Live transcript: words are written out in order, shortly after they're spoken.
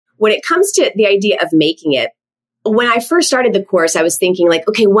when it comes to the idea of making it, when I first started the course, I was thinking like,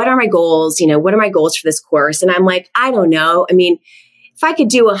 okay, what are my goals? What are my goals for this course? And I'm like, I don't know. I mean, if I could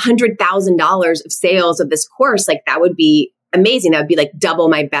do $100,000 of sales of this course, like that would be amazing. That would be like double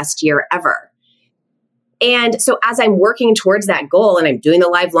my best year ever. And so as I'm working towards that goal and I'm doing the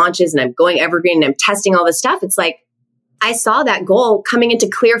live launches and I'm going evergreen and I'm testing all this stuff, it's like I saw that goal coming into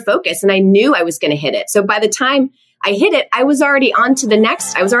clear focus and I knew I was going to hit it. So by the time I hit it, I was already on to the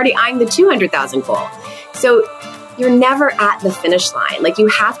next. I was already eyeing the 200,000 goal. So you're never at the finish line. Like you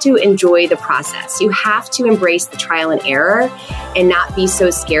have to enjoy the process. You have to embrace the trial and error and not be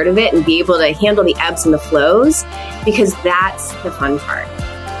so scared of it and be able to handle the ebbs and the flows, because that's the fun part.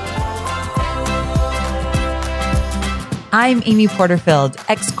 I'm Amy Porterfield,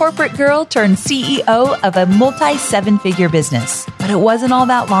 ex-corporate girl turned CEO of a multi-seven-figure business. But it wasn't all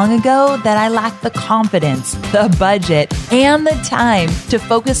that long ago that I lacked the confidence, the budget, and the time to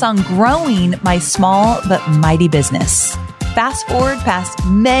focus on growing my small but mighty business. Fast forward past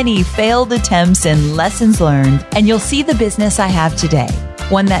many failed attempts and lessons learned, and you'll see the business I have today.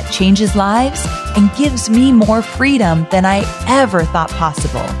 One that changes lives and gives me more freedom than I ever thought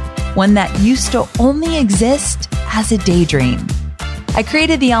possible. One that used to only exist as a daydream. I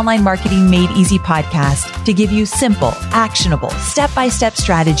created the Online Marketing Made Easy podcast to give you simple, actionable, step-by-step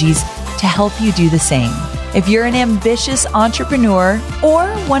strategies to help you do the same. If you're an ambitious entrepreneur or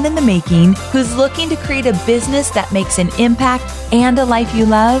one in the making who's looking to create a business that makes an impact and a life you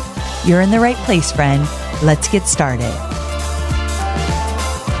love, you're in the right place, friend. Let's get started.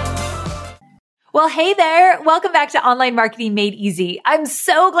 Well, hey there. Welcome back to Online Marketing Made Easy. I'm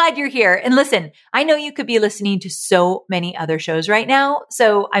so glad you're here. And listen, I know you could be listening to so many other shows right now.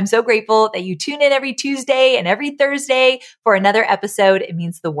 So I'm so grateful that you tune in every Tuesday and every Thursday for another episode. It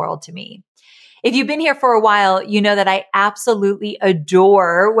means the world to me. If you've been here for a while, you know that I absolutely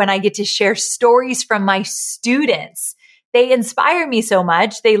adore when I get to share stories from my students. They inspire me so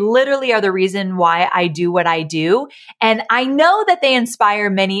much. They literally are the reason why I do what I do. And I know that they inspire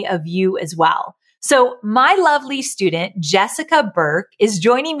many of you as well. So my lovely student, Jessica Berk, is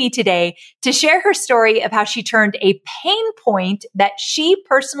joining me today to share her story of how she turned a pain point that she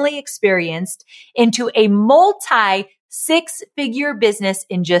personally experienced into a multi-six-figure business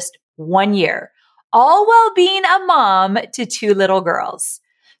in just 1 year, all while being a mom to 2 little girls.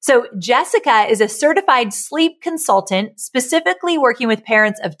 So Jessica is a certified sleep consultant, specifically working with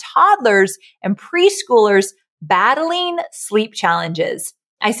parents of toddlers and preschoolers battling sleep challenges.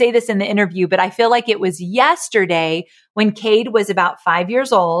 I say this in the interview, but I feel like it was yesterday when Cade was about 5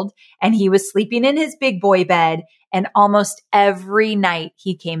 years old and he was sleeping in his big boy bed. And almost every night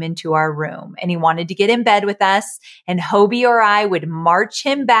he came into our room and he wanted to get in bed with us. And Hobie or I would march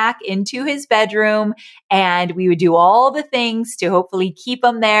him back into his bedroom and we would do all the things to hopefully keep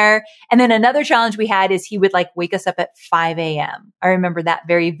him there. And then another challenge we had is he would wake us up at 5 a.m. I remember that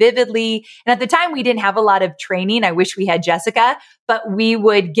very vividly. And at the time we didn't have a lot of training. I wish we had Jessica, but we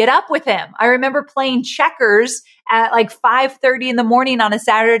would get up with him. I remember playing checkers at 5:30 in the morning on a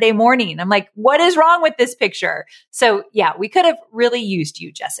Saturday morning. I'm like, what is wrong with this picture? So yeah, we could have really used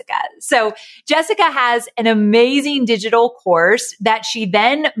you, Jessica. So Jessica has an amazing digital course that she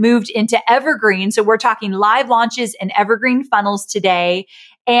then moved into Evergreen. So we're talking live launches and Evergreen funnels today.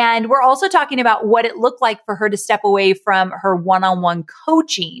 And we're also talking about what it looked like for her to step away from her one-on-one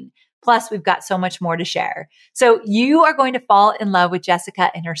coaching. Plus, we've got so much more to share. So you are going to fall in love with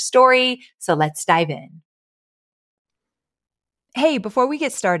Jessica and her story. So let's dive in. Hey, before we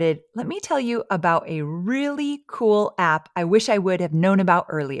get started, let me tell you about a really cool app I wish I would have known about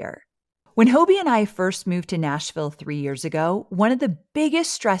earlier. When Hobie and I first moved to Nashville 3 years ago, one of the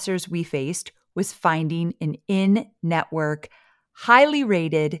biggest stressors we faced was finding an in-network, highly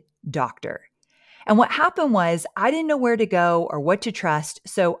rated doctor. And what happened was I didn't know where to go or what to trust,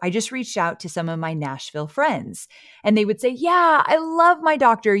 so I just reached out to some of my Nashville friends. And they would say, yeah, I love my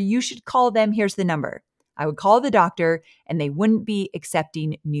doctor. You should call them. Here's the number. I would call the doctor and they wouldn't be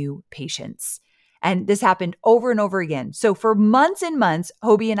accepting new patients. And this happened over and over again. So for months and months,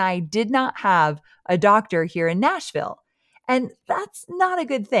 Hobie and I did not have a doctor here in Nashville. And that's not a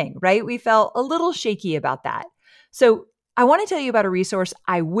good thing, right? We felt a little shaky about that. So I want to tell you about a resource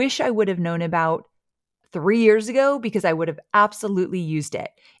I wish I would have known about 3 years ago because I would have absolutely used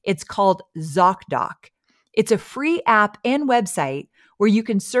it. It's called ZocDoc. It's a free app and website where you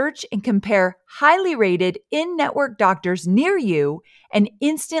can search and compare highly rated in-network doctors near you and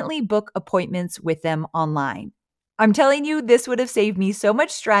instantly book appointments with them online. I'm telling you, this would have saved me so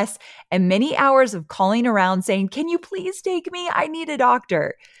much stress and many hours of calling around saying, can you please take me? I need a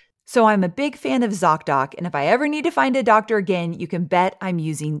doctor. So I'm a big fan of ZocDoc, and if I ever need to find a doctor again, you can bet I'm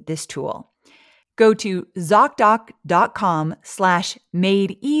using this tool. Go to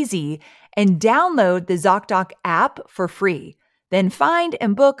ZocDoc.com/madeeasy and download the ZocDoc app for free. Then find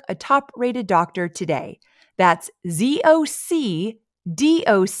and book a top-rated doctor today. That's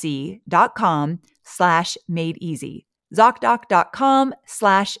ZocDoc.com/madeeasy.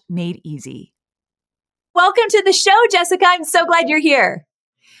 ZocDoc.com/madeeasy. Welcome to the show, Jessica. I'm so glad you're here.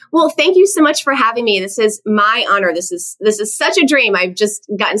 Well, thank you so much for having me. This is my honor. This is such a dream. I've just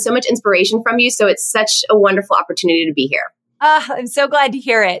gotten so much inspiration from you. So it's such a wonderful opportunity to be here. I'm so glad to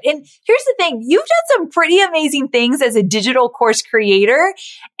hear it. And here's the thing. You've done some pretty amazing things as a digital course creator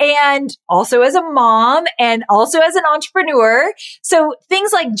and also as a mom and also as an entrepreneur. So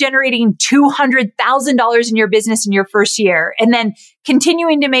things like generating $200,000 in your business in your first year and then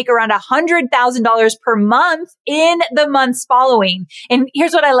continuing to make around $100,000 per month in the months following. And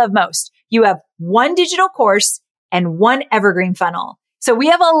here's what I love most. You have one digital course and one evergreen funnel. So we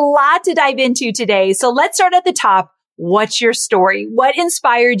have a lot to dive into today. So let's start at the top. What's your story? What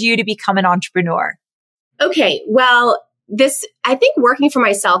inspired you to become an entrepreneur? Okay, well, I think working for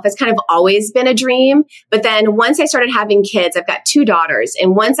myself has kind of always been a dream. But then once I started having kids, I've got 2 daughters.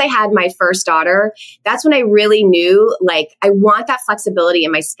 And once I had my first daughter, that's when I really knew, like, I want that flexibility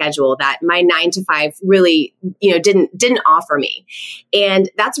in my schedule that my 9 to 5 really, didn't offer me. And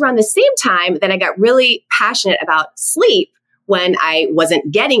that's around the same time that I got really passionate about sleep when I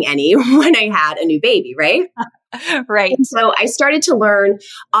wasn't getting any when I had a new baby, right? Right. And so I started to learn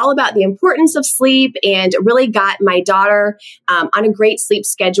all about the importance of sleep and really got my daughter on a great sleep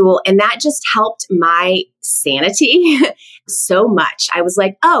schedule. And that just helped my sanity so much. I was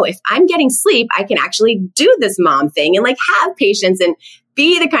like, oh, if I'm getting sleep, I can actually do this mom thing and like have patience and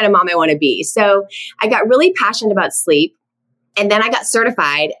be the kind of mom I want to be. So I got really passionate about sleep. And then I got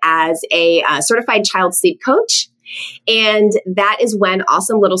certified as a certified child sleep coach. And that is when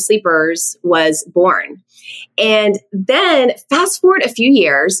Awesome Little Sleepers was born. And then fast forward a few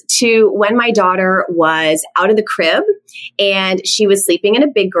years to when my daughter was out of the crib and she was sleeping in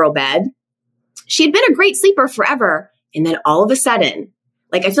a big girl bed. She had been a great sleeper forever. And then all of a sudden,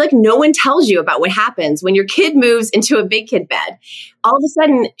 like, I feel like no one tells you about what happens when your kid moves into a big kid bed. All of a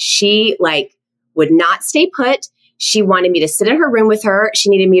sudden, she would not stay put. She wanted me to sit in her room with her.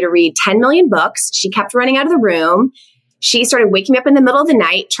 She needed me to read 10 million books. She kept running out of the room. She started waking me up in the middle of the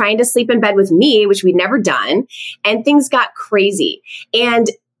night, trying to sleep in bed with me, which we'd never done. And things got crazy. And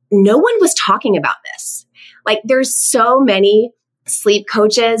no one was talking about this. Like, there's so many sleep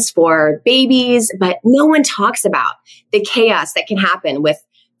coaches for babies, but no one talks about the chaos that can happen with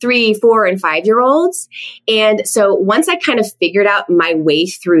 3, 4, and 5-year-olds. And so once I kind of figured out my way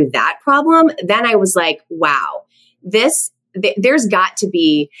through that problem, then I was like, wow, there's got to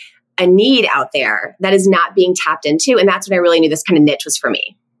be a need out there that is not being tapped into. And that's when I really knew this kind of niche was for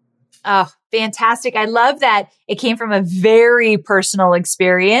me. Oh, fantastic. I love that it came from a very personal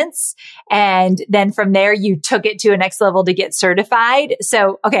experience. And then from there, you took it to a next level to get certified.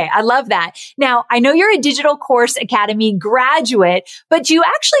 So, okay, I love that. Now, I know you're a Digital Course Academy graduate, but you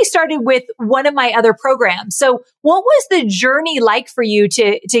actually started with one of my other programs. So what was the journey like for you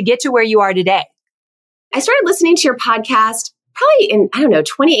to get to where you are today? I started listening to your podcast probably in,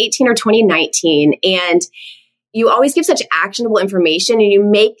 2018 or 2019. And you always give such actionable information and you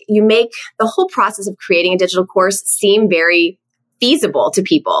make the whole process of creating a digital course seem very feasible to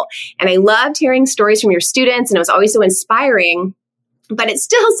people. And I loved hearing stories from your students and it was always so inspiring, but it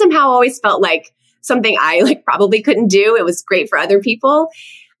still somehow always felt like something I probably couldn't do. It was great for other people.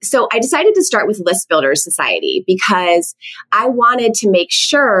 So I decided to start with List Builders Society because I wanted to make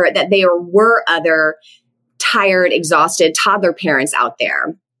sure that there were other tired, exhausted toddler parents out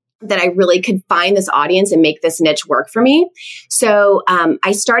there that I really could find this audience and make this niche work for me. So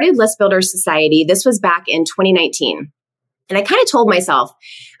I started List Builders Society. This was back in 2019. And I kind of told myself,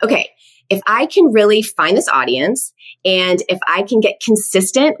 okay, if I can really find this audience and if I can get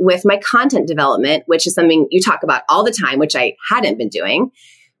consistent with my content development, which is something you talk about all the time, which I hadn't been doing,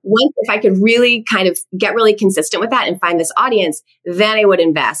 if I could really kind of get really consistent with that and find this audience, then I would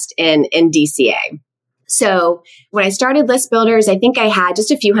invest in DCA. So when I started List Builders, I think I had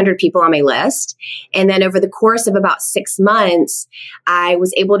just a few hundred people on my list. And then over the course of about 6 months, I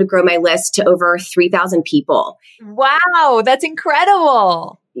was able to grow my list to over 3,000 people. Wow, that's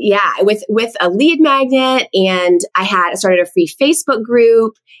incredible. Yeah, with a lead magnet. And I started a free Facebook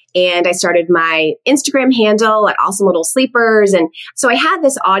group and I started my Instagram handle at Awesome Little Sleepers. And so I had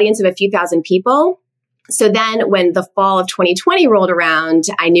this audience of a few thousand people. So then when the fall of 2020 rolled around,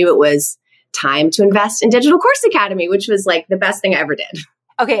 I knew it was time to invest in Digital Course Academy, which was like the best thing I ever did.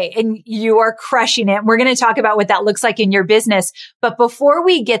 Okay. And you are crushing it. We're going to talk about what that looks like in your business. But before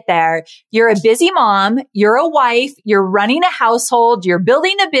we get there, you're a busy mom, you're a wife, you're running a household, you're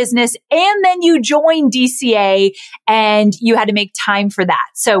building a business, and then you joined DCA and you had to make time for that.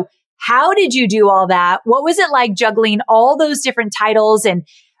 So how did you do all that? What was it like juggling all those different titles? And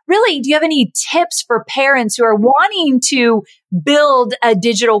really, do you have any tips for parents who are wanting to build a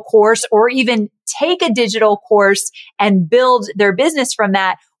digital course or even take a digital course and build their business from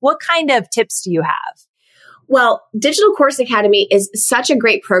that? What kind of tips do you have? Well, Digital Course Academy is such a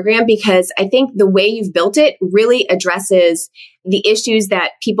great program because I think the way you've built it really addresses the issues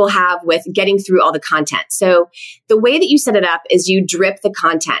that people have with getting through all the content. So the way that you set it up is you drip the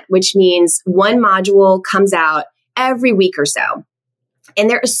content, which means one module comes out every week or so. And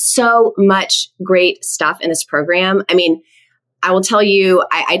there is so much great stuff in this program. I mean, I will tell you,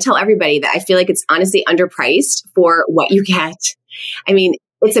 I tell everybody that I feel like it's honestly underpriced for what you get. I mean,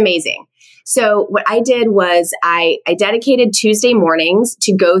 it's amazing. So what I did was I dedicated Tuesday mornings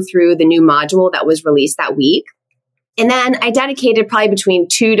to go through the new module that was released that week. And then I dedicated probably between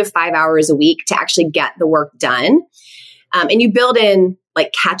 2 to 5 hours a week to actually get the work done. And you build in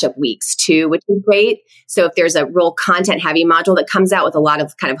like catch-up weeks too, which is great. So if there's a real content-heavy module that comes out with a lot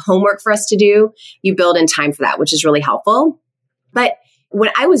of kind of homework for us to do, you build in time for that, which is really helpful. But when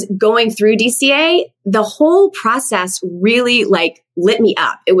I was going through DCA, the whole process really like lit me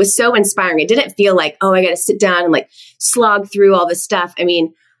up. It was so inspiring. It didn't feel like, oh, I got to sit down and like slog through all this stuff. I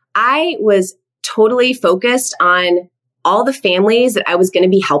mean, I was totally focused on all the families that I was going to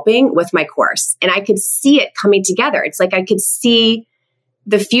be helping with my course. And I could see it coming together. It's like I could see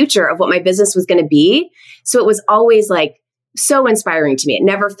the future of what my business was going to be. So it was always like so inspiring to me. It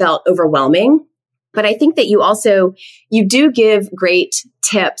never felt overwhelming. But I think that you do give great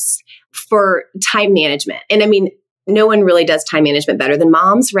tips for time management. And I mean, no one really does time management better than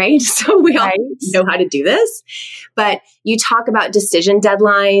moms, right? So we all know how to do this. But you talk about decision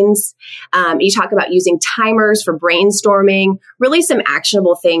deadlines. You talk about using timers for brainstorming, really some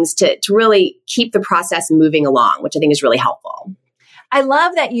actionable things to really keep the process moving along, which I think is really helpful. I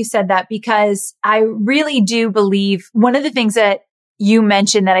love that you said that because I really do believe one of the things that you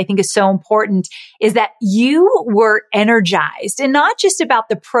mentioned that I think is so important is that you were energized and not just about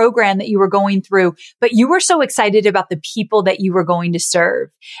the program that you were going through, but you were so excited about the people that you were going to serve.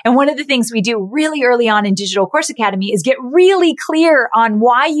 And one of the things we do really early on in Digital Course Academy is get really clear on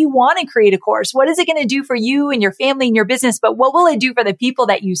why you want to create a course. What is it going to do for you and your family and your business? But what will it do for the people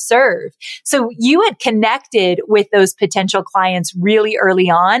that you serve? So you had connected with those potential clients really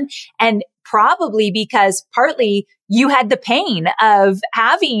early on, and probably because partly you had the pain of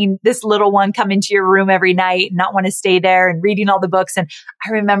having this little one come into your room every night and not want to stay there and reading all the books. And I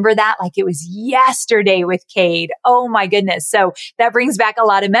remember that like it was yesterday with Cade. Oh my goodness. So that brings back a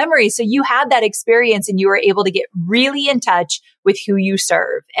lot of memories. So you had that experience and you were able to get really in touch with who you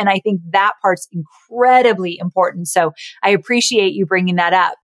serve. And I think that part's incredibly important. So I appreciate you bringing that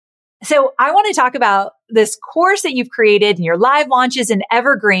up. So I want to talk about this course that you've created and your live launches in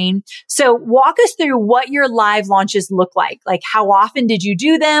Evergreen. So walk us through what your live launches look like. Like how often did you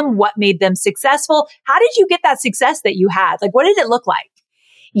do them? What made them successful? How did you get that success that you had? Like what did it look like?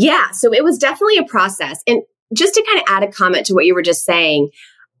 Yeah, so it was definitely a process. And just to kind of add a comment to what you were just saying,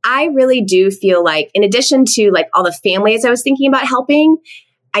 I really do feel like in addition to like all the families I was thinking about helping,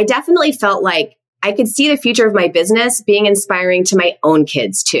 I definitely felt like I could see the future of my business being inspiring to my own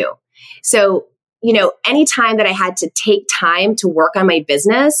kids too. So, anytime that I had to take time to work on my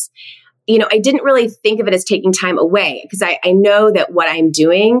business, I didn't really think of it as taking time away because I know that what I'm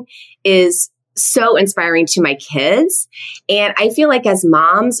doing is so inspiring to my kids. And I feel like as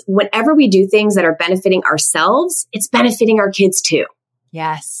moms, whenever we do things that are benefiting ourselves, it's benefiting our kids too.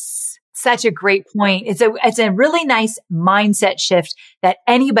 Yes. Such a great point. It's a really nice mindset shift that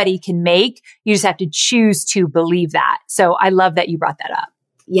anybody can make. You just have to choose to believe that. So I love that you brought that up.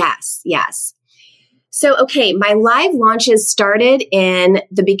 Yes. So, okay, my live launches started in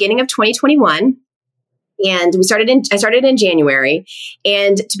the beginning of 2021 and I started in January.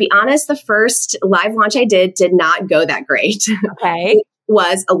 And to be honest, the first live launch I did not go that great. Okay. It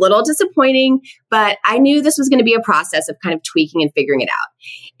was a little disappointing, but I knew this was going to be a process of kind of tweaking and figuring it out.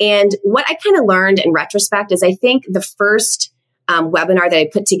 And what I kind of learned in retrospect is I think the first webinar that I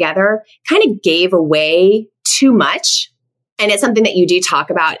put together kind of gave away too much. And it's something that you do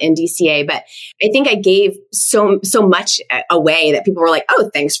talk about in DCA, but I think I gave so much away that people were like, oh,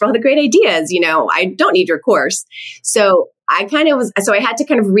 thanks for all the great ideas. I don't need your course. So I had to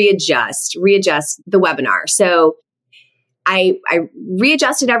kind of readjust the webinar. So I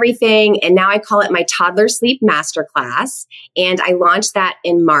readjusted everything, and now I call it my Toddler Sleep Masterclass. And I launched that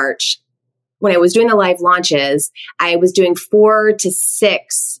in March. When I was doing the live launches, I was doing 4 to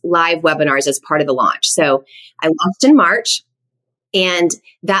 6 live webinars as part of the launch. So I launched in March, and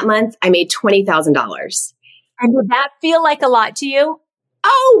that month I made $20,000. And did that feel like a lot to you?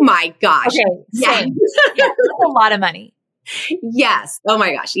 Oh my gosh. Okay, Yeah. same. Yeah, that's a lot of money. Yes. Oh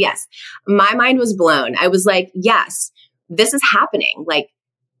my gosh. Yes. My mind was blown. I was like, yes, this is happening. Like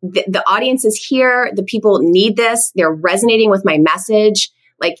the audience is here. The people need this. They're resonating with my message.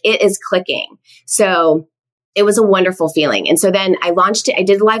 Like it is clicking. So it was a wonderful feeling. And so then I launched it. I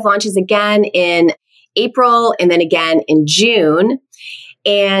did live launches again in April and then again in June.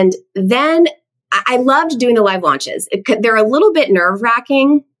 And then I loved doing the live launches. They're a little bit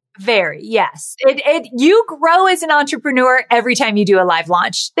nerve-wracking. Very, yes. You grow as an entrepreneur every time you do a live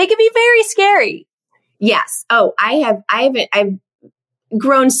launch. They can be very scary. Yes. Oh, I've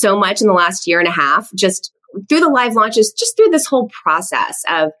grown so much in the last year and a half, just through the live launches, just through this whole process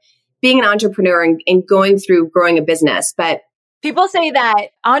of being an entrepreneur and going through growing a business. But people say that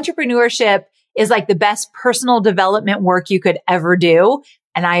entrepreneurship is like the best personal development work you could ever do.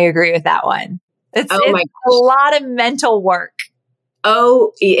 And I agree with that one. It's a lot of mental work.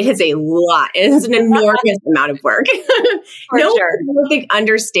 Oh, it is a lot. It is an enormous amount of work. For sure. I don't think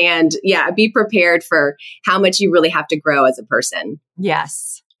understand. Yeah. Be prepared for how much you really have to grow as a person.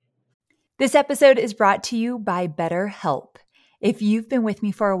 Yes. This episode is brought to you by BetterHelp. If you've been with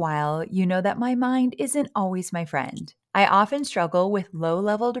me for a while, you know that my mind isn't always my friend. I often struggle with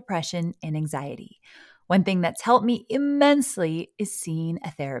low-level depression and anxiety. One thing that's helped me immensely is seeing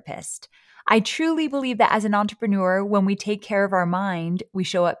a therapist. I truly believe that as an entrepreneur, when we take care of our mind, we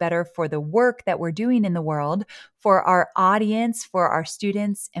show up better for the work that we're doing in the world, for our audience, for our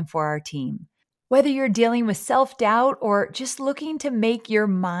students, and for our team. Whether you're dealing with self-doubt or just looking to make your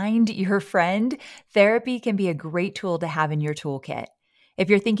mind your friend, therapy can be a great tool to have in your toolkit. If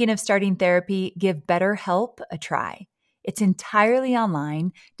you're thinking of starting therapy, give BetterHelp a try. It's entirely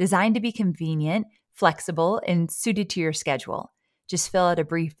online, designed to be convenient, flexible, and suited to your schedule. Just fill out a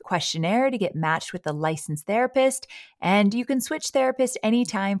brief questionnaire to get matched with a licensed therapist, and you can switch therapists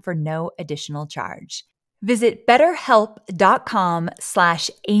anytime for no additional charge. Visit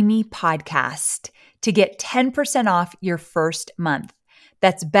betterhelp.com/amypodcast to get 10% off your first month.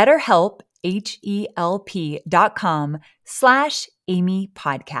 That's BetterHelp,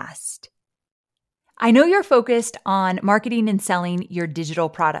 HELP.com/amypodcast. I know you're focused on marketing and selling your digital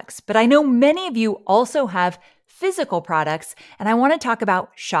products, but I know many of you also have physical products, and I want to talk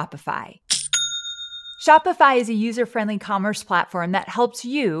about Shopify. Shopify is a user-friendly commerce platform that helps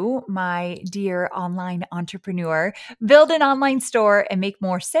you, my dear online entrepreneur, build an online store and make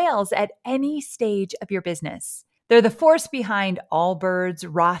more sales at any stage of your business. They're the force behind Allbirds,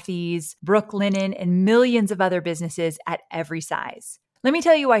 Rothy's, Brooklinen, and millions of other businesses at every size. Let me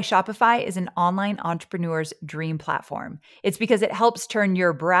tell you why Shopify is an online entrepreneur's dream platform. It's because it helps turn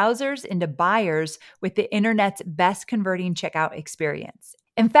your browsers into buyers with the internet's best converting checkout experience.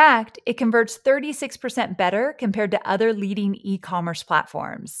 In fact, it converts 36% better compared to other leading e-commerce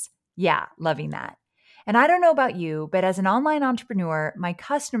platforms. Yeah, loving that. And I don't know about you, but as an online entrepreneur, my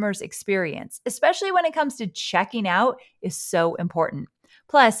customers' experience, especially when it comes to checking out, is so important.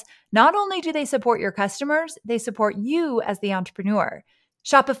 Plus, not only do they support your customers, they support you as the entrepreneur.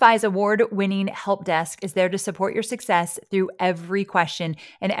 Shopify's award-winning help desk is there to support your success through every question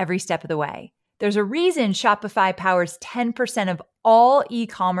and every step of the way. There's a reason Shopify powers 10% of all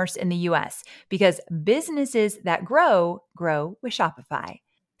e-commerce in the US, because businesses that grow with Shopify.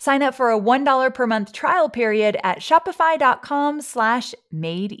 Sign up for a $1 per month trial period at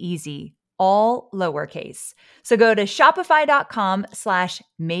shopify.com/madeeasy. All lowercase. So go to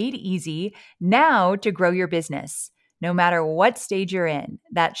shopify.com/madeeasy now to grow your business, no matter what stage you're in.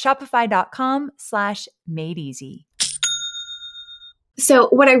 That's shopify.com/madeeasy. So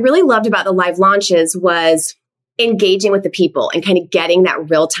what I really loved about the live launches was engaging with the people and kind of getting that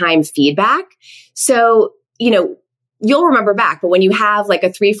real-time feedback. So, you'll remember back, but when you have like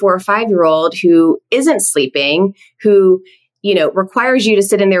a 3, 4, or 5-year-old who isn't sleeping, who requires you to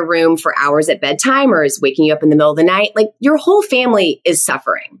sit in their room for hours at bedtime or is waking you up in the middle of the night, like your whole family is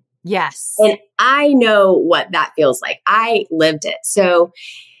suffering. Yes. And I know what that feels like. I lived it. So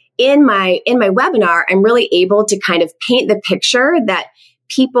in my webinar, I'm really able to kind of paint the picture that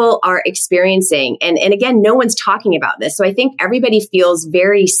people are experiencing. And again, no one's talking about this. So I think everybody feels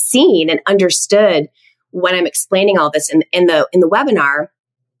very seen and understood when I'm explaining all this in the webinar.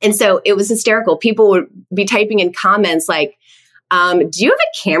 And so it was hysterical. People would be typing in comments like, Do you have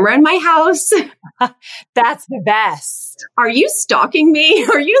a camera in my house? That's the best. Are you stalking me?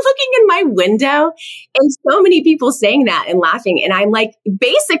 Are you looking in my window? And so many people saying that and laughing. And I'm like,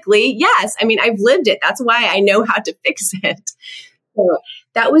 basically, yes. I mean, I've lived it. That's why I know how to fix it. So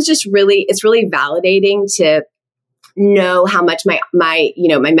that was just it's really validating to know how much my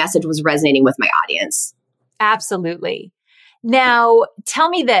message was resonating with my audience. Absolutely. Now, tell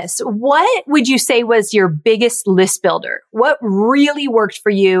me this. What would you say was your biggest list builder? What really worked for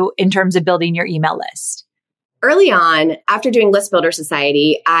you in terms of building your email list? Early on, after doing List Builder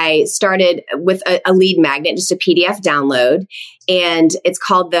Society, I started with a lead magnet, just a PDF download. And it's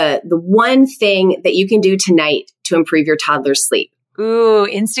called the one thing that you can do tonight to improve your toddler's sleep. Ooh,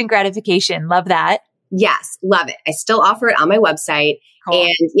 instant gratification. Love that. Yes, love it. I still offer it on my website. Cool.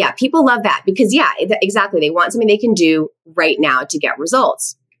 And yeah, people love that because exactly. They want something they can do right now to get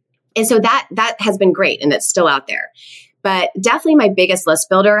results. And so that has been great and it's still out there. But definitely my biggest list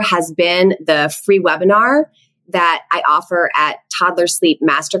builder has been the free webinar that I offer at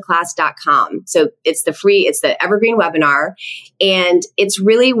toddlersleepmasterclass.com. So it's the Evergreen webinar. And it's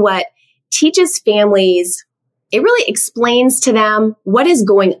really what teaches families. It really explains to them what is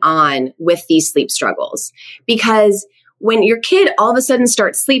going on with these sleep struggles. Because when your kid all of a sudden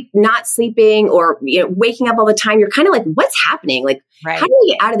starts not sleeping or waking up all the time, you're kind of like, what's happening? Like, right. How do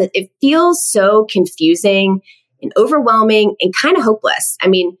we get out of this? It feels so confusing and overwhelming and kind of hopeless. I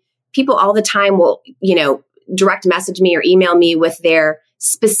mean, people all the time will, direct message me or email me with their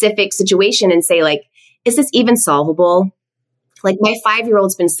specific situation and say like, is this even solvable? Like my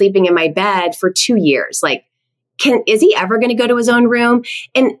 5-year-old's been sleeping in my bed for 2 years. Like, is he ever going to go to his own room?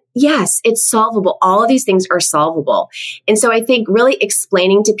 And yes, it's solvable. All of these things are solvable. And so I think really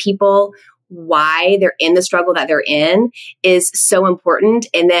explaining to people why they're in the struggle that they're in is so important.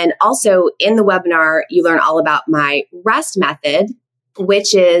 And then also in the webinar, you learn all about my rest method,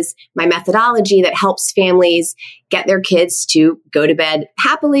 which is my methodology that helps families get their kids to go to bed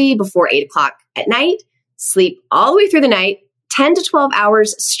happily before 8:00 at night, sleep all the way through the night, 10 to 12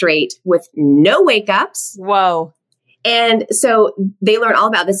 hours straight with no wake ups. Whoa. And so they learn all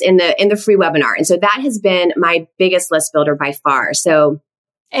about this in the free webinar. And so that has been my biggest list builder by far. So,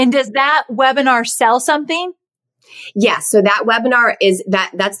 and does that webinar sell something? Yes. So that webinar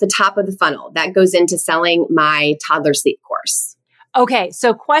that's the top of the funnel that goes into selling my toddler sleep course. Okay.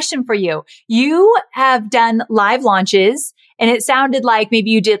 So question for you. You have done live launches and it sounded like maybe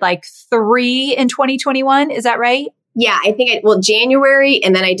you did like 3 in 2021. Is that right? Yeah. I think January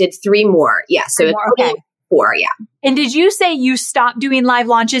and then I did 3 more. Yeah. So it's okay. 4. Yeah. And did you say you stopped doing live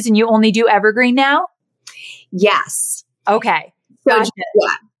launches and you only do Evergreen now? Yes. Okay. So yeah.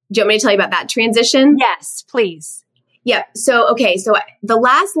 Do you want me to tell you about that transition? Yes, please. Yep. So the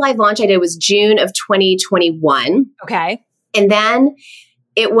last live launch I did was June of 2021. Okay. And then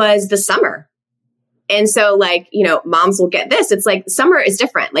it was the summer. And so moms will get this. It's like summer is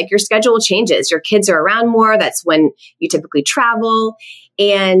different. Like your schedule changes. Your kids are around more. That's when you typically travel.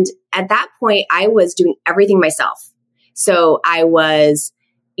 And at that point, I was doing everything myself. So I was,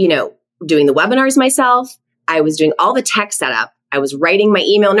 doing the webinars myself. I was doing all the tech setup. I was writing my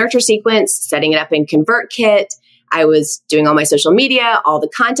email nurture sequence, setting it up in ConvertKit. I was doing all my social media, all the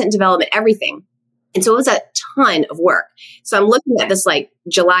content development, everything. And so it was a ton of work. So I'm looking at this like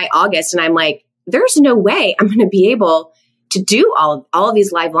July, August, and I'm like, there's no way I'm going to be able to do all of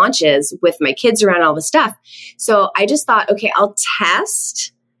these live launches with my kids around all the stuff. So I just thought, okay, I'll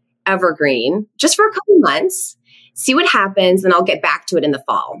test Evergreen just for a couple months, see what happens, and I'll get back to it in the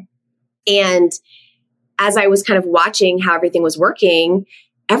fall. And as I was kind of watching how everything was working,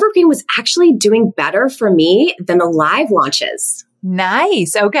 Evergreen was actually doing better for me than the live launches.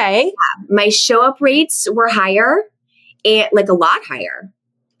 Nice. Okay. Yeah, my show up rates were higher and like a lot higher.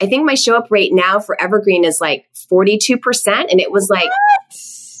 I think my show up rate now for Evergreen is like 42%. And it was like,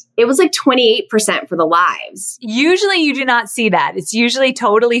 it was like 28% for the lives. Usually you do not see that. It's usually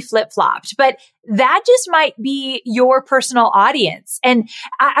totally flip-flopped, but that just might be your personal audience. And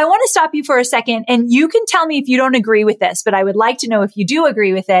I want to stop you for a second and you can tell me if you don't agree with this, but I would like to know if you do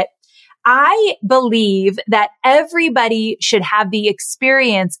agree with it. I believe that everybody should have the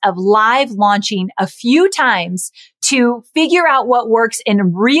experience of live launching a few times to figure out what works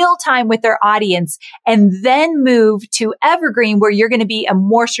in real time with their audience and then move to Evergreen where you're going to be a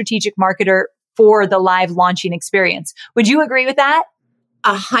more strategic marketer for the live launching experience. Would you agree with that?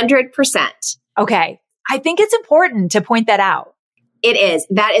 100%. Okay. I think it's important to point that out. It is.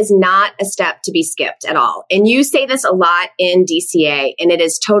 That is not a step to be skipped at all. And you say this a lot in DCA, and it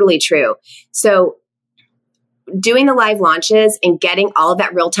is totally true. So doing the live launches and getting all of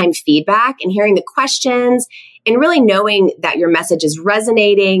that real-time feedback and hearing the questions and really knowing that your message is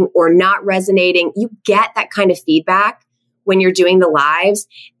resonating or not resonating. You get that kind of feedback when you're doing the lives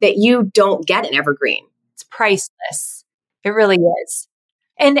that you don't get in Evergreen. It's priceless. It really is.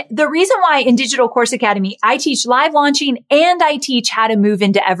 And the reason why in Digital Course Academy, I teach live launching and I teach how to move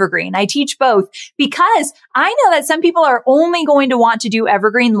into Evergreen. I teach both because I know that some people are only going to want to do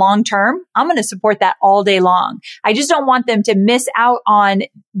Evergreen long term. I'm going to support that all day long. I just don't want them to miss out on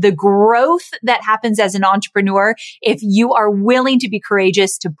the growth that happens as an entrepreneur. If you are willing to be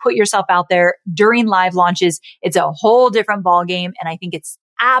courageous to put yourself out there during live launches, it's a whole different ballgame. And I think it's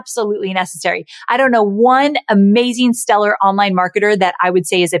absolutely necessary. I don't know one amazing, stellar online marketer that I would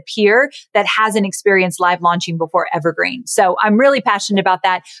say is a peer that hasn't experienced live launching before Evergreen. So I'm really passionate about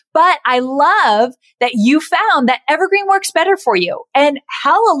that. But I love that you found that Evergreen works better for you. And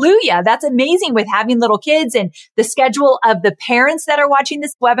hallelujah, that's amazing with having little kids and the schedule of the parents that are watching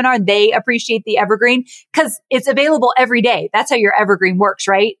this webinar. They appreciate the Evergreen because it's available every day. That's how your Evergreen works,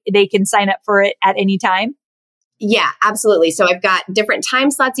 right? They can sign up for it at any time. Yeah, absolutely. So I've got different time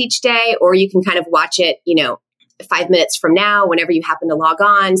slots each day, or you can kind of watch it, 5 minutes from now, whenever you happen to log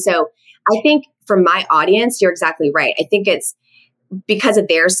on. So I think for my audience, you're exactly right. I think it's because of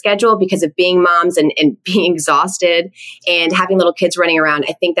their schedule, because of being moms and being exhausted and having little kids running around.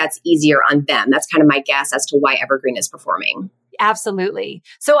 I think that's easier on them. That's kind of my guess as to why Evergreen is performing. Absolutely.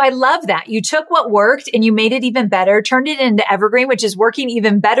 So I love that. You took what worked and you made it even better, turned it into Evergreen, which is working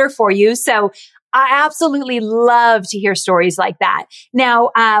even better for you. So I absolutely love to hear stories like that. Now,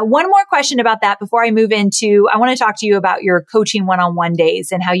 one more question about that before I move into, I want to talk to you about your coaching one-on-one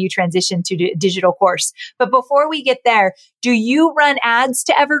days and how you transition to digital course. But before we get there, do you run ads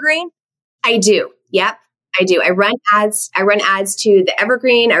to Evergreen? I do. Yep, I do. I run ads. I run ads to the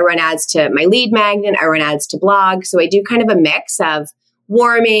Evergreen. I run ads to my lead magnet. I run ads to blog. So I do kind of a mix of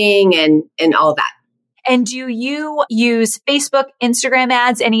warming and all of that. And do you use Facebook, Instagram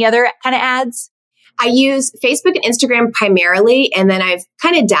ads, any other kind of ads? I use Facebook and Instagram primarily, and then I've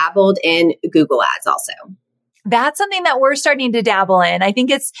kind of dabbled in Google ads also. That's something that we're starting to dabble in. I think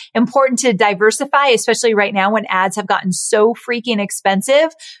it's important to diversify, especially right now when ads have gotten so freaking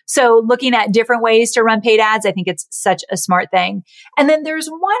expensive. So looking at different ways to run paid ads, I think it's such a smart thing. And then there's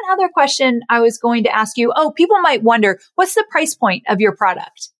one other question I was going to ask you. Oh, people might wonder, what's the price point of your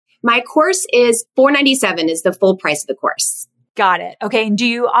product? My course is $497 is the full price of the course. Got it. Okay. And do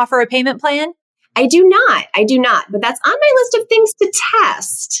you offer a payment plan? I do not, but that's on my list of things to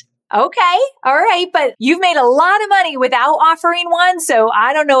test. Okay. All right. But you've made a lot of money without offering one. So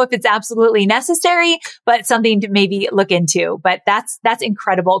I don't know if it's absolutely necessary, but something to maybe look into. But that's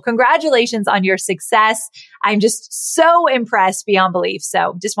incredible. Congratulations on your success. I'm just so impressed beyond belief.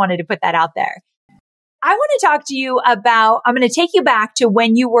 So just wanted to put that out there. I want to talk to you about, I'm going to take you back to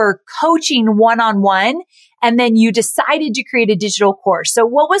when you were coaching one-on-one and then you decided to create a digital course. So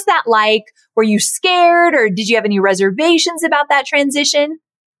what was that like? Were you scared or did you have any reservations about that transition?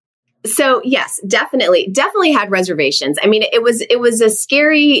 So yes, definitely had reservations. I mean, it was a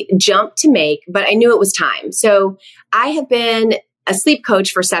scary jump to make, but I knew it was time. So I have been a sleep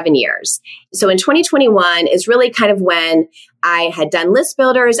coach for 7 years. So in 2021 is really kind of when I had done list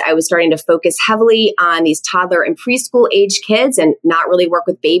builders. I was starting to focus heavily on these toddler and preschool age kids and not really work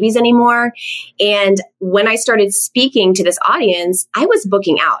with babies anymore. And when I started speaking to this audience, I was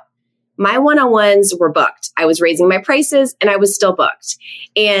booking out. My one-on-ones were booked. I was raising my prices and I was still booked.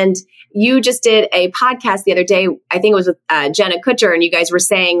 And you just did a podcast the other day. I think it was with Jenna Kutcher, and you guys were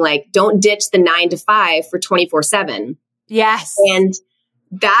saying like, don't ditch the 9 to 5 for 24/7. Yes. And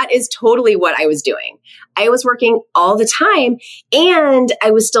that is totally what I was doing. I was working all the time and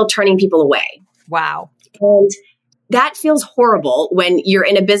I was still turning people away. Wow. And that feels horrible when you're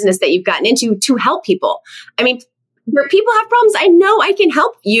in a business that you've gotten into to help people. I mean, where people have problems, I know I can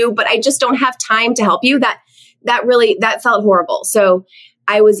help you, but I just don't have time to help you. That felt horrible. So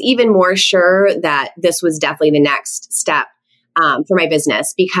I was even more sure that this was definitely the next step for my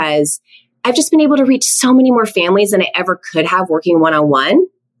business, because I've just been able to reach so many more families than I ever could have working one-on-one.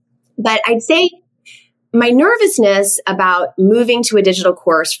 But I'd say my nervousness about moving to a digital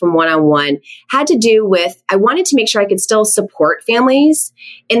course from one-on-one had to do with, I wanted to make sure I could still support families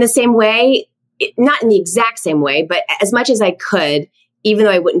in the same way, not in the exact same way, but as much as I could, even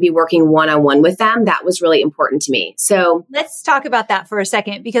though I wouldn't be working one-on-one with them. That was really important to me. So let's talk about that for a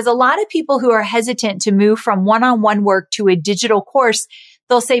second, because a lot of people who are hesitant to move from one-on-one work to a digital course,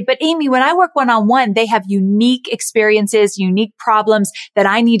 they'll say, but Amy, when I work one-on-one, they have unique experiences, unique problems that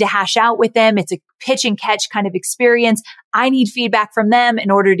I need to hash out with them. It's a pitch and catch kind of experience. I need feedback from them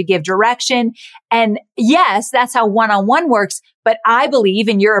in order to give direction. And yes, that's how one-on-one works. But I believe,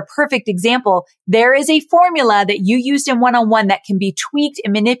 and you're a perfect example, there is a formula that you used in one-on-one that can be tweaked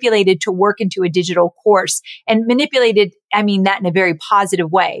and manipulated to work into a digital course. And manipulated, I mean that in a very positive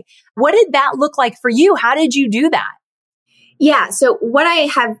way. What did that look like for you? How did you do that? Yeah. So what I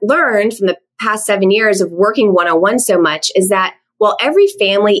have learned from the past 7 years of working one-on-one so much is that while every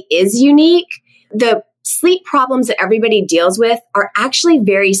family is unique, the sleep problems that everybody deals with are actually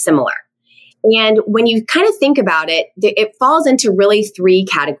very similar. And when you kind of think about it, it falls into really 3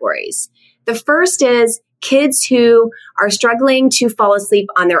 categories. The first is kids who are struggling to fall asleep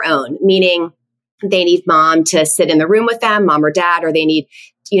on their own, meaning they need mom to sit in the room with them, mom or dad, or they need,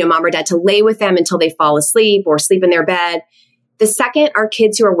 mom or dad to lay with them until they fall asleep or sleep in their bed. The second are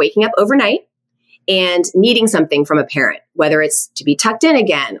kids who are waking up overnight and needing something from a parent, whether it's to be tucked in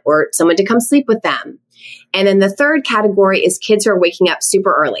again or someone to come sleep with them. And then the third category is kids who are waking up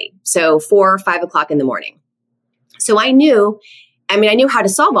super early. So 4 or 5 o'clock in the morning. So I knew how to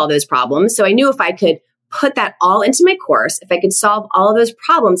solve all those problems. So I knew if I could put that all into my course, if I could solve all of those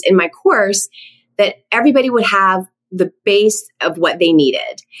problems in my course, that everybody would have the base of what they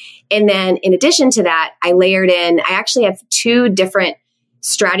needed. And then in addition to that, I layered in, I actually have 2 different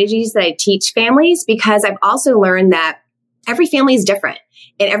strategies that I teach families, because I've also learned that every family is different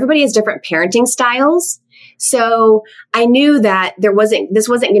and everybody has different parenting styles. So I knew that this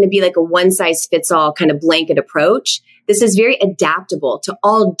wasn't going to be like a one size fits all kind of blanket approach. This is very adaptable to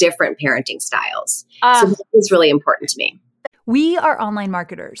all different parenting styles. So that was really important to me. We are online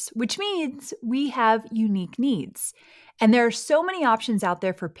marketers, which means we have unique needs. And there are so many options out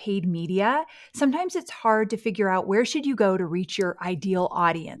there for paid media. Sometimes it's hard to figure out where should you go to reach your ideal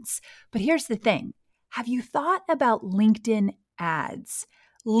audience. But here's the thing. Have you thought about LinkedIn ads?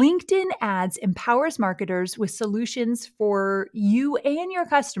 LinkedIn ads empowers marketers with solutions for you and your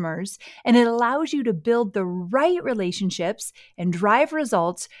customers, and it allows you to build the right relationships and drive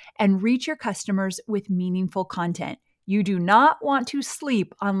results and reach your customers with meaningful content. You do not want to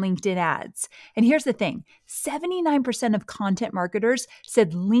sleep on LinkedIn ads. And here's the thing, 79% of content marketers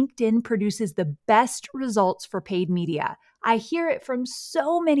said LinkedIn produces the best results for paid media. I hear it from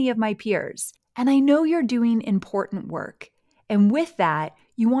so many of my peers. And I know you're doing important work. And with that,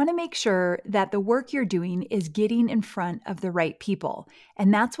 you want to make sure that the work you're doing is getting in front of the right people.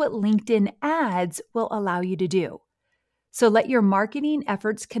 And that's what LinkedIn ads will allow you to do. So let your marketing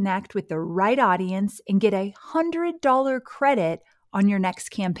efforts connect with the right audience and get a $100 credit on your next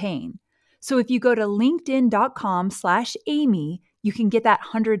campaign. So if you go to linkedin.com/Amy, you can get that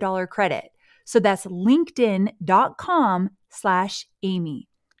 $100 credit. So that's linkedin.com/Amy.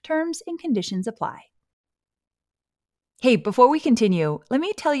 Terms and conditions apply. Hey, before we continue, let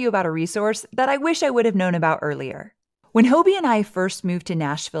me tell you about a resource that I wish I would have known about earlier. When Hobie and I first moved to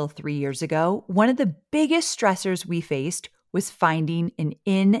Nashville 3 years ago, one of the biggest stressors we faced was finding an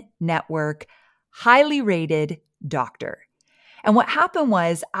in-network, highly rated doctor. And what happened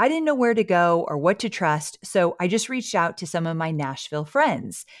was I didn't know where to go or what to trust, so I just reached out to some of my Nashville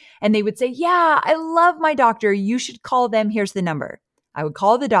friends. And they would say, yeah, I love my doctor. You should call them. Here's the number. I would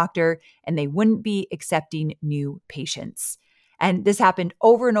call the doctor and they wouldn't be accepting new patients. And this happened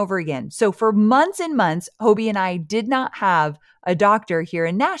over and over again. So for months and months, Hobie and I did not have a doctor here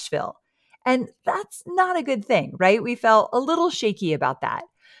in Nashville. And that's not a good thing, right? We felt a little shaky about that.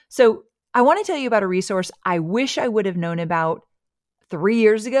 So I want to tell you about a resource I wish I would have known about 3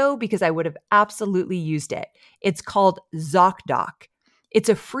 years ago because I would have absolutely used it. It's called ZocDoc. It's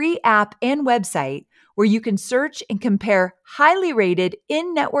a free app and website where you can search and compare highly rated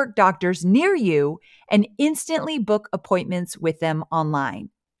in-network doctors near you and instantly book appointments with them online.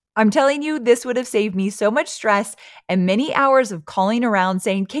 I'm telling you, this would have saved me so much stress and many hours of calling around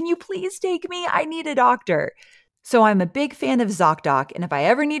saying, can you please take me? I need a doctor. So I'm a big fan of ZocDoc, and if I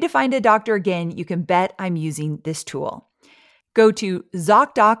ever need to find a doctor again, you can bet I'm using this tool. Go to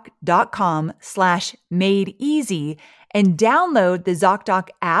ZocDoc.com/madeeasy and download the ZocDoc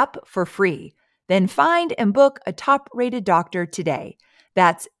app for free. Then find and book a top-rated doctor today.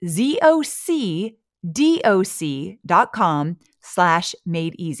 That's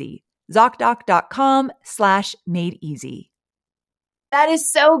ZocDoc.com/madeeasy. ZocDoc.com/madeeasy. That is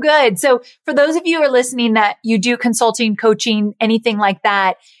so good. So for those of you who are listening that you do consulting, coaching, anything like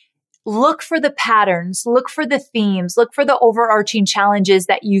that, look for the patterns, look for the themes, look for the overarching challenges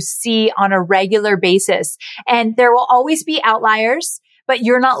that you see on a regular basis. And there will always be outliers, but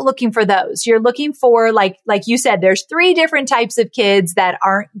you're not looking for those. You're looking for, like you said, there's 3 different types of kids that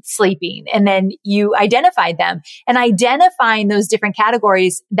aren't sleeping. And then you identified them, and identifying those different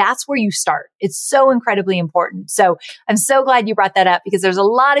categories. That's where you start. It's so incredibly important. So I'm so glad you brought that up, because there's a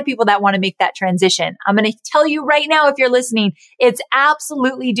lot of people that want to make that transition. I'm going to tell you right now, if you're listening, it's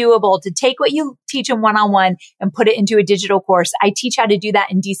absolutely doable to take what you teach them one-on-one and put it into a digital course. I teach how to do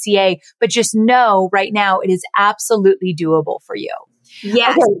that in DCA, but just know right now it is absolutely doable for you.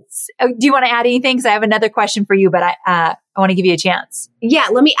 Yes. Okay. So, do you want to add anything? Because I have another question for you, but I want to give you a chance. Yeah.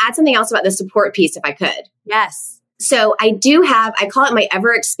 Let me add something else about the support piece if I could. Yes. So I call it my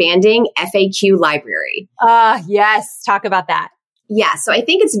ever expanding FAQ library. Yes. Talk about that. Yeah. So I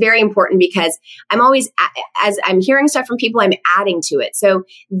think it's very important, because I'm always, as I'm hearing stuff from people, I'm adding to it. So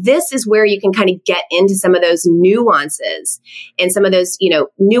this is where you can kind of get into some of those nuances and some of those,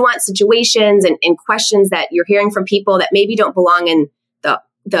 nuanced situations and questions that you're hearing from people that maybe don't belong in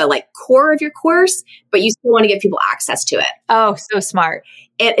the like core of your course, but you still want to give people access to it. Oh, so smart.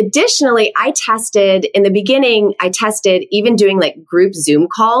 And additionally, I tested even doing like group Zoom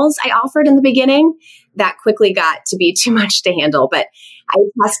calls I offered in the beginning. That quickly got to be too much to handle. But I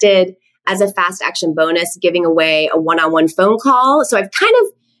tested, as a fast action bonus, giving away a one-on-one phone call. So I've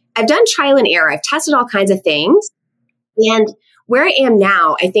done trial and error. I've tested all kinds of things. And where I am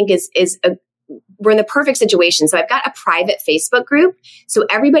now, I think we're in the perfect situation. So I've got a private Facebook group. So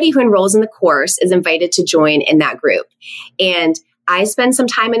everybody who enrolls in the course is invited to join in that group. And I spend some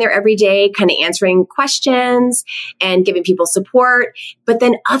time in there every day, kind of answering questions and giving people support. But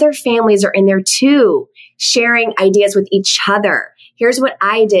then other families are in there too, sharing ideas with each other. Here's what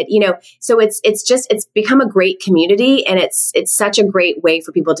I did, so it's become a great community, and it's such a great way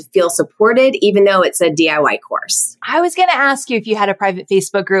for people to feel supported, even though it's a DIY course. I was going to ask you if you had a private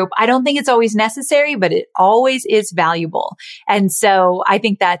Facebook group. I don't think it's always necessary, but it always is valuable. And so I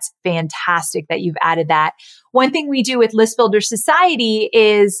think that's fantastic that you've added that. One thing we do with List Builder Society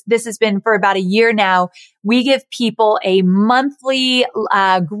is, this has been for about a year now, we give people a monthly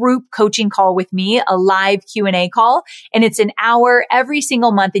group coaching call with me, a live Q&A call, and it's an hour every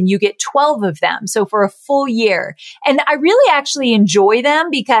single month, and you get 12 of them. So for a full year. And I really actually enjoy them,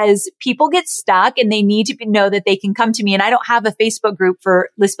 because people get stuck and they need to know that they can come to me. And I don't have a Facebook group for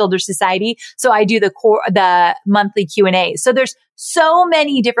List Builder Society, so I do the monthly Q&A. So there's so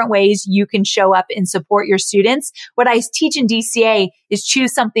many different ways you can show up and support your students. What I teach in DCA is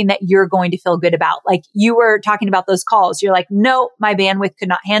choose something that you're going to feel good about. Like you were talking about those calls. You're like, no, my bandwidth could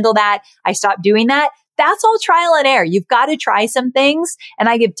not handle that. I stopped doing that. That's all trial and error. You've got to try some things. And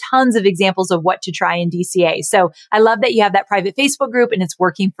I give tons of examples of what to try in DCA. So I love that you have that private Facebook group and it's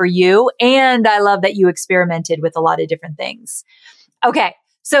working for you. And I love that you experimented with a lot of different things. Okay.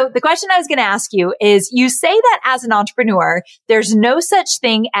 So the question I was going to ask you is, you say that as an entrepreneur, there's no such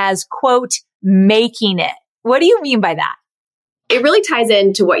thing as, quote, making it. What do you mean by that? It really ties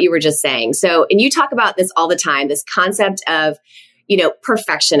into what you were just saying. So, and you talk about this all the time, this concept of,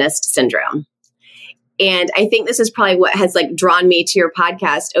 perfectionist syndrome. And I think this is probably what has like drawn me to your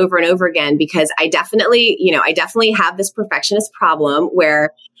podcast over and over again, because I definitely have this perfectionist problem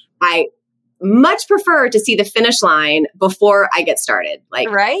where I much prefer to see the finish line before I get started. Like,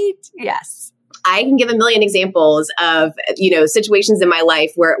 right? Yes. I can give a million examples of, situations in my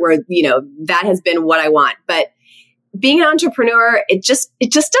life where, that has been what I want. But being an entrepreneur, it just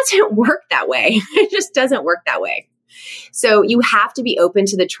doesn't work that way. It just doesn't work that way. So you have to be open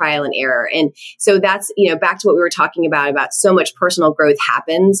to the trial and error. And so that's, back to what we were talking about so much personal growth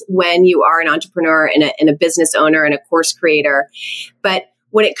happens when you are an entrepreneur and a business owner and a course creator. But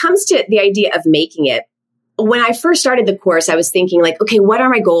when it comes to the idea of making it, when I first started the course, I was thinking like, okay, what are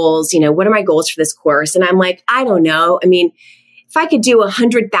my goals? What are my goals for this course? And I'm like, I don't know. I mean, if I could do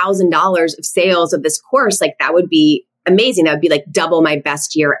 $100,000 of sales of this course, like that would be amazing. That would be like double my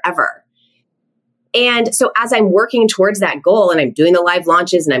best year ever. And so as I'm working towards that goal and I'm doing the live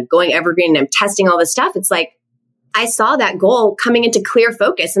launches and I'm going Evergreen and I'm testing all this stuff, it's like, I saw that goal coming into clear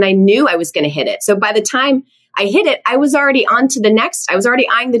focus and I knew I was going to hit it. So by the time I hit it, I was already on to the next. I was already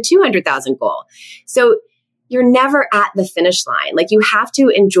eyeing the 200,000 goal. So you're never at the finish line. Like you have to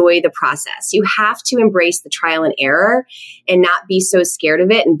enjoy the process. You have to embrace the trial and error and not be so scared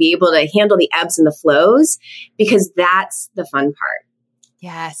of it and be able to handle the ebbs and the flows, because that's the fun part.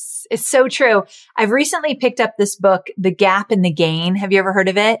 Yes, it's so true. I've recently picked up this book, The Gap and the Gain. Have you ever heard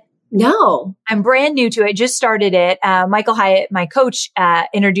of it? No. I'm brand new to it. Just started it. Michael Hyatt, my coach,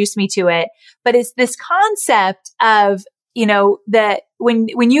 introduced me to it. But it's this concept of, that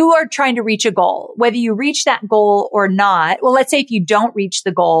when you are trying to reach a goal, whether you reach that goal or not, well, let's say if you don't reach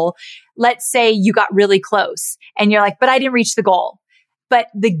the goal, let's say you got really close and you're like, but I didn't reach the goal. but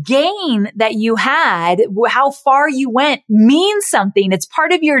the gain that you had, how far you went means something. It's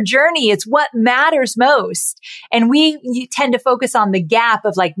part of your journey. It's what matters most. And you tend to focus on the gap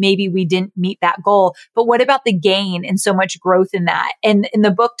of like, maybe we didn't meet that goal, but what about the gain and so much growth in that? And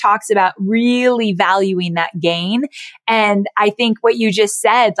the book talks about really valuing that gain. And I think what you just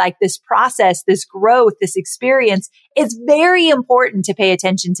said, like this process, this growth, this experience, it's very important to pay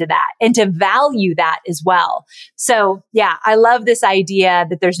attention to that and to value that as well. So yeah, I love this idea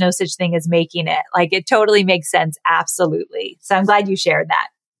that there's no such thing as making it. Like it totally makes sense. Absolutely. So I'm glad you shared that.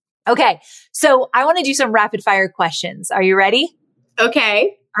 Okay. So I want to do some rapid fire questions. Are you ready?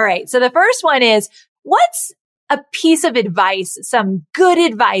 Okay. All right. So the first one is, what's a piece of advice, some good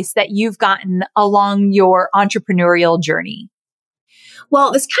advice that you've gotten along your entrepreneurial journey?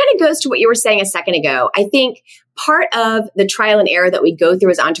 Well, this kind of goes to what you were saying a second ago. I think part of the trial and error that we go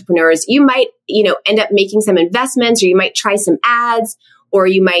through as entrepreneurs, you might, end up making some investments, or you might try some ads, or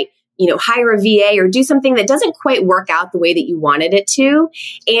you might, hire a VA or do something that doesn't quite work out the way that you wanted it to.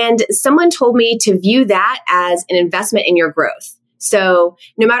 And someone told me to view that as an investment in your growth. So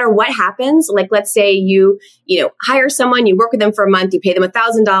no matter what happens, like let's say you hire someone, you work with them for a month, you pay them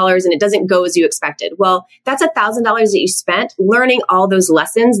 $1,000 and it doesn't go as you expected. Well, that's $1,000 that you spent learning all those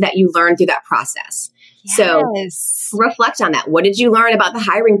lessons that you learned through that process. Yes. So reflect on that. What did you learn about the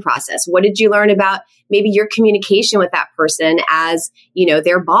hiring process? What did you learn about maybe your communication with that person as,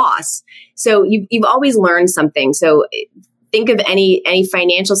 their boss? So you've always learned something. So think of any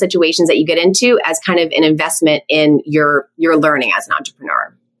financial situations that you get into as kind of an investment in your learning as an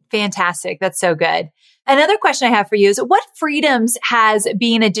entrepreneur. Fantastic. That's so good. Another question I have for you is, what freedoms has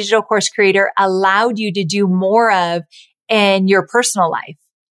being a digital course creator allowed you to do more of in your personal life?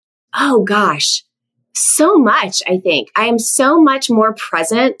 Oh gosh, so much, I think. I am so much more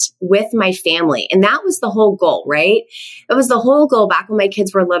present with my family. And that was the whole goal, right? It was the whole goal back when my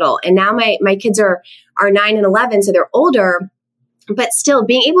kids were little. And now my kids are 9 and 11, so they're older, but still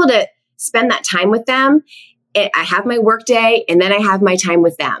being able to spend that time with them. I have my work day and then I have my time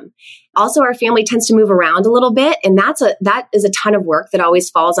with them. Also, our family tends to move around a little bit, and that is a ton of work that always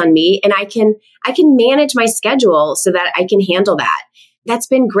falls on me. And I can manage my schedule so that I can handle that. That's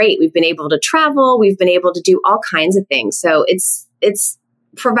been great. We've been able to travel. We've been able to do all kinds of things. So it's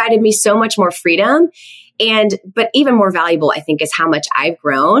provided me so much more freedom. But even more valuable, I think, is how much I've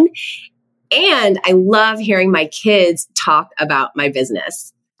grown. And I love hearing my kids talk about my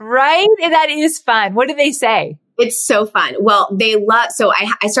business. Right? And that is fun. What do they say? It's so fun. Well, so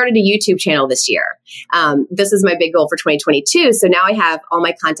I started a YouTube channel this year. This is my big goal for 2022. So now I have all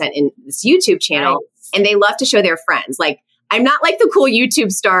my content in this YouTube channel, nice. And they love to show their friends. Like, I'm not like the cool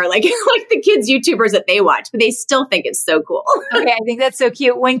YouTube star, like the kids YouTubers that they watch, but they still think it's so cool. Okay. I think that's so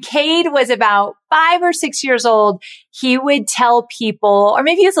cute. When Cade was about 5 or 6 years old, he would tell people, or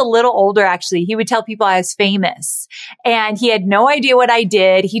maybe he was a little older actually, he would tell people I was famous, and he had no idea what I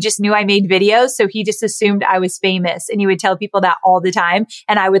did. He just knew I made videos. So he just assumed I was famous, and he would tell people that all the time.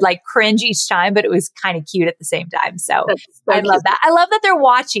 And I would like cringe each time, but it was kind of cute at the same time. So I love that. I love that they're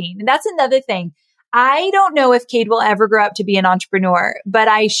watching. And that's another thing. I don't know if Cade will ever grow up to be an entrepreneur, but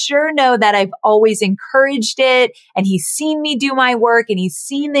I sure know that I've always encouraged it, and he's seen me do my work, and he's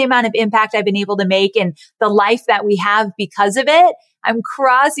seen the amount of impact I've been able to make and the life that we have because of it. I'm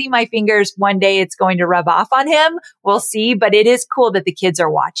crossing my fingers one day it's going to rub off on him. We'll see, but it is cool that the kids are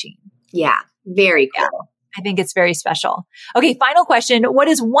watching. Yeah, very cool. Yeah. I think it's very special. Okay, final question. What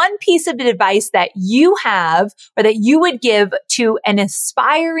is one piece of advice that you have or that you would give to an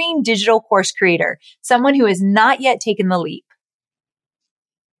aspiring digital course creator, someone who has not yet taken the leap?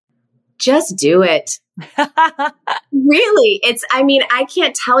 Just do it. Really. I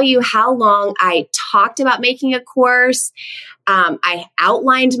can't tell you how long I talked about making a course. I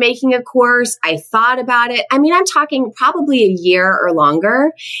outlined making a course. I thought about it. I'm talking probably a year or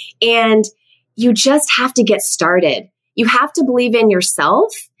longer. And you just have to get started. You have to believe in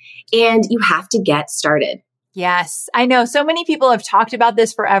yourself, and you have to get started. Yes, I know. So many people have talked about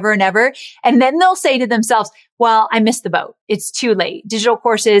this forever and ever. And then they'll say to themselves, well, I missed the boat. It's too late. Digital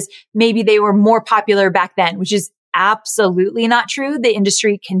courses, maybe they were more popular back then, which is absolutely not true. The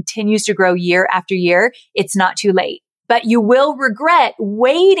industry continues to grow year after year. It's not too late. But you will regret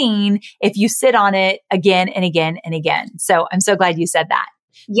waiting if you sit on it again and again and again. So I'm so glad you said that.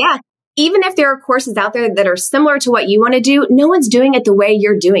 Yeah. Even if there are courses out there that are similar to what you want to do, no one's doing it the way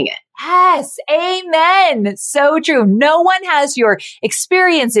you're doing it. Yes. Amen. So true. No one has your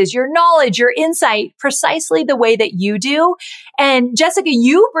experiences, your knowledge, your insight precisely the way that you do. And Jessica,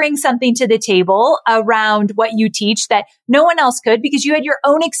 you bring something to the table around what you teach that no one else could because you had your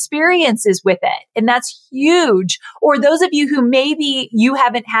own experiences with it. And that's huge. Or those of you who maybe you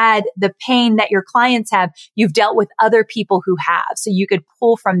haven't had the pain that your clients have, you've dealt with other people who have. So you could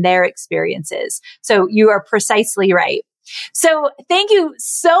pull from their experiences. So you are precisely right. So thank you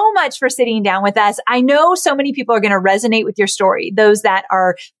so much for sitting down with us. I know so many people are going to resonate with your story. Those that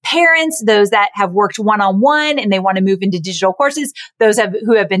are parents, those that have worked one-on-one and they want to move into digital courses,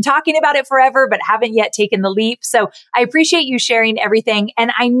 who have been talking about it forever, but haven't yet taken the leap. So I appreciate you sharing everything.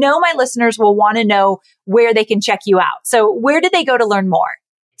 And I know my listeners will want to know where they can check you out. So where do they go to learn more?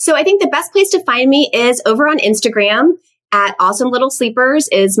 So I think the best place to find me is over on Instagram. At Awesome Little Sleepers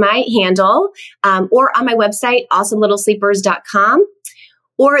is my handle, or on my website, awesomelittlesleepers.com.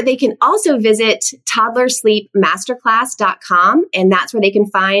 Or they can also visit toddlersleepmasterclass.com, and that's where they can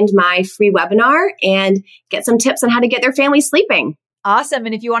find my free webinar and get some tips on how to get their family sleeping. Awesome.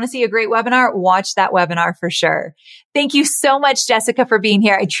 And if you want to see a great webinar, watch that webinar for sure. Thank you so much, Jessica, for being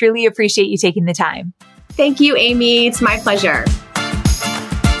here. I truly appreciate you taking the time. Thank you, Amy. It's my pleasure.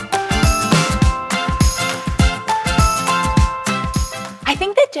 I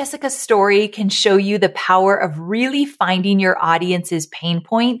think that Jessica's story can show you the power of really finding your audience's pain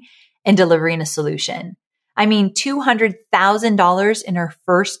point and delivering a solution. I mean, $200,000 in her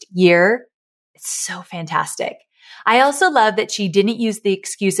first year. It's so fantastic. I also love that she didn't use the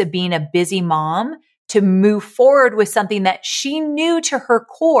excuse of being a busy mom to move forward with something that she knew to her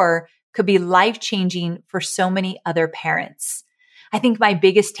core could be life-changing for so many other parents. I think my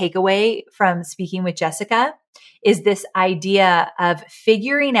biggest takeaway from speaking with Jessica is this idea of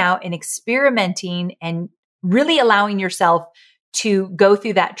figuring out and experimenting and really allowing yourself to go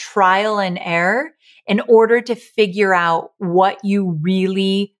through that trial and error in order to figure out what you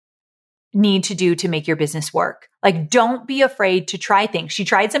really need to do to make your business work. Like, don't be afraid to try things. She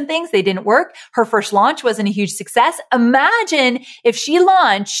tried some things. They didn't work. Her first launch wasn't a huge success. Imagine if she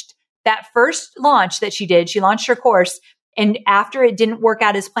launched that first launch that she did. She launched her course. And after it didn't work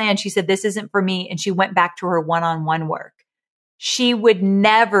out as planned, she said, this isn't for me. And she went back to her one-on-one work. She would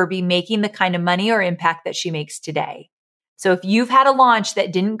never be making the kind of money or impact that she makes today. So if you've had a launch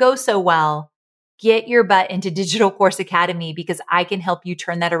that didn't go so well, get your butt into Digital Course Academy because I can help you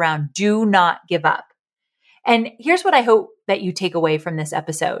turn that around. Do not give up. And here's what I hope that you take away from this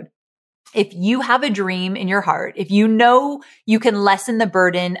episode. If you have a dream in your heart, if you know you can lessen the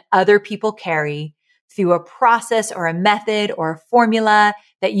burden other people carry through a process or a method or a formula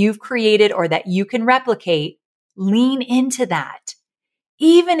that you've created or that you can replicate, lean into that.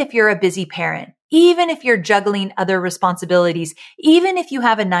 Even if you're a busy parent, even if you're juggling other responsibilities, even if you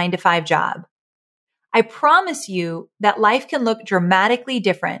have a 9-to-5 job, I promise you that life can look dramatically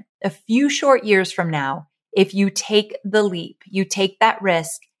different a few short years from now if you take the leap, you take that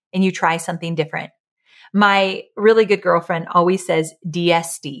risk, and you try something different. My really good girlfriend always says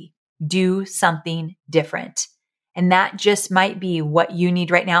DSD. Do something different. And that just might be what you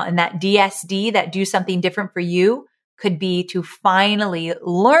need right now. And that DSD, that do something different for you, could be to finally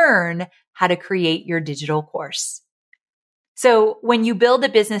learn how to create your digital course. So when you build a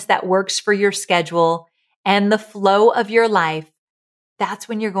business that works for your schedule and the flow of your life, that's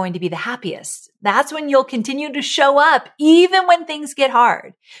when you're going to be the happiest. That's when you'll continue to show up even when things get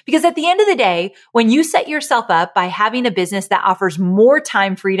hard. Because at the end of the day, when you set yourself up by having a business that offers more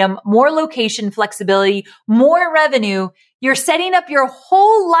time freedom, more location flexibility, more revenue, you're setting up your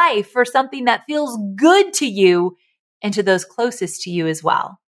whole life for something that feels good to you and to those closest to you as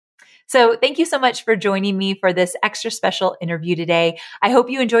well. So thank you so much for joining me for this extra special interview today. I hope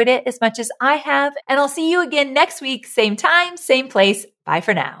you enjoyed it as much as I have, and I'll see you again next week, same time, same place. Bye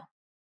for now.